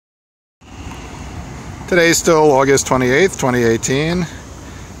Today's still August 28th, 2018,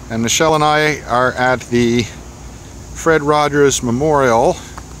 and Michelle and I are at the Fred Rogers Memorial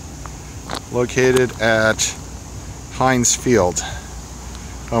located at Heinz Field,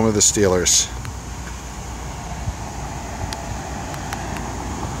 home of the Steelers.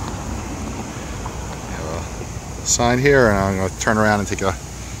 We have a sign here, and I'm going to turn around and take a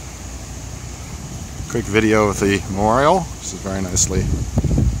quick video of the memorial. This is very nicely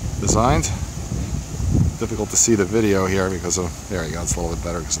designed. Difficult to see the video here because of, there you go, it's a little bit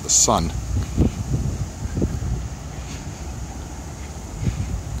better because of the sun.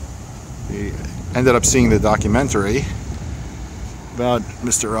 We ended up seeing the documentary about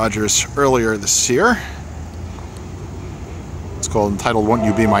Mr. Rogers earlier this year. It's entitled Won't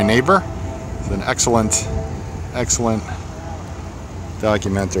You Be My Neighbor? It's an excellent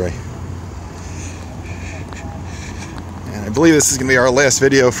documentary. And I believe this is going to be our last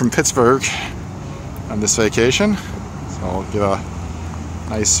video from Pittsburgh on this vacation, so I'll give a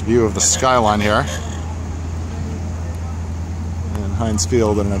nice view of the skyline here. And Heinz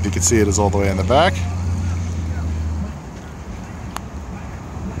Field, I don't know if you can see it, is all the way in the back.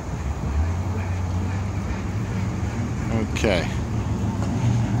 Okay,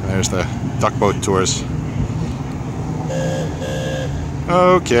 there's the duck boat tours.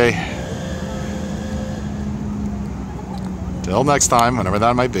 Okay, till next time, whenever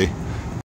that might be.